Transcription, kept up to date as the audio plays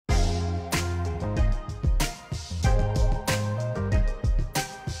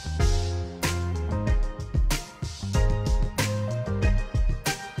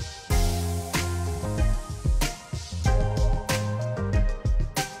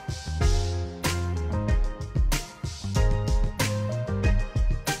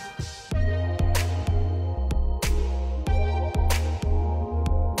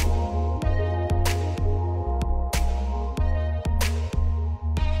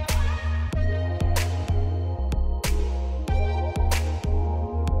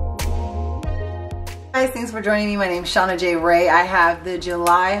guys, thanks for joining me. My name is ShanaJRaymore. I have the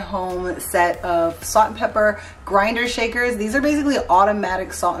July home set of salt and pepper grinder shakers. These are basically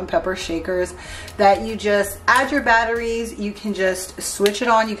automatic salt and pepper shakers that you just add your batteries. You can just switch it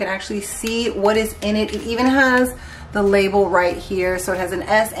on. You can actually see what is in it. It even has the label right here, so it has an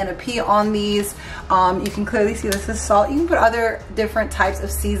S and a P on these. You can clearly see this is salt. You can put other different types of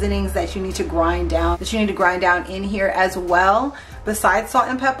seasonings that you need to grind down in here as well, besides salt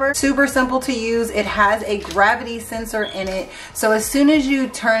and pepper. Super simple to use. It has a gravity sensor in it, so as soon as you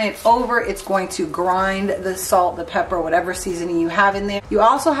turn it over, it's going to grind the salt, the pepper, whatever seasoning you have in there. You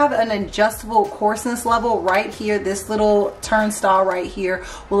also have an adjustable coarseness level right here. This little turnstile right here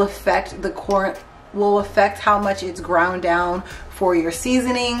will affect how much it's ground down for your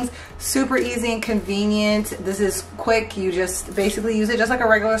seasonings. Super easy and convenient. This is quick. You just basically use it just like a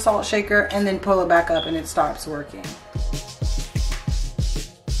regular salt shaker and then pull it back up and it stops working.